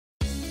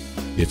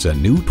It's a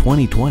new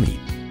 2020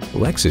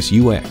 Lexus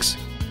UX.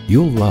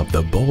 You'll love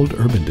the bold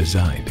urban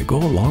design to go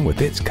along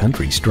with its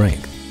country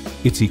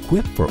strength. It's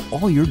equipped for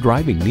all your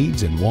driving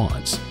needs and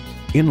wants.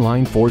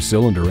 Inline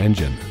 4-cylinder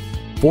engine,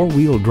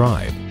 4-wheel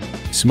drive,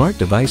 smart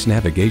device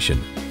navigation,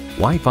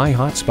 Wi-Fi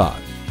hotspot,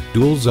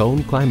 dual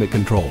zone climate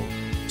control,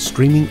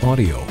 streaming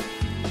audio,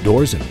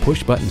 doors and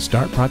push-button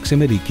start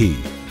proximity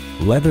key,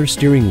 leather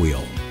steering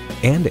wheel,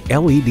 and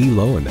LED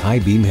low and high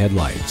beam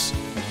headlights.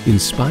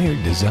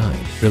 Inspired design,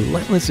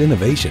 relentless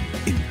innovation,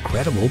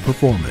 incredible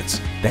performance.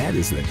 That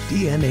is the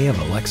DNA of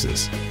a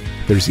Lexus.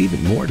 There's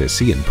even more to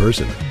see in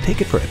person.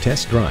 Take it for a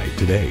test drive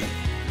today.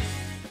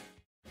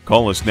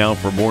 Call us now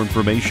for more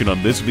information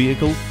on this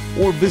vehicle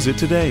or visit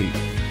today.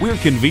 We're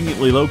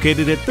conveniently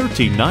located at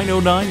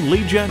 13909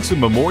 Lee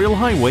Jackson Memorial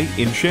Highway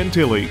in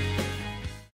Chantilly.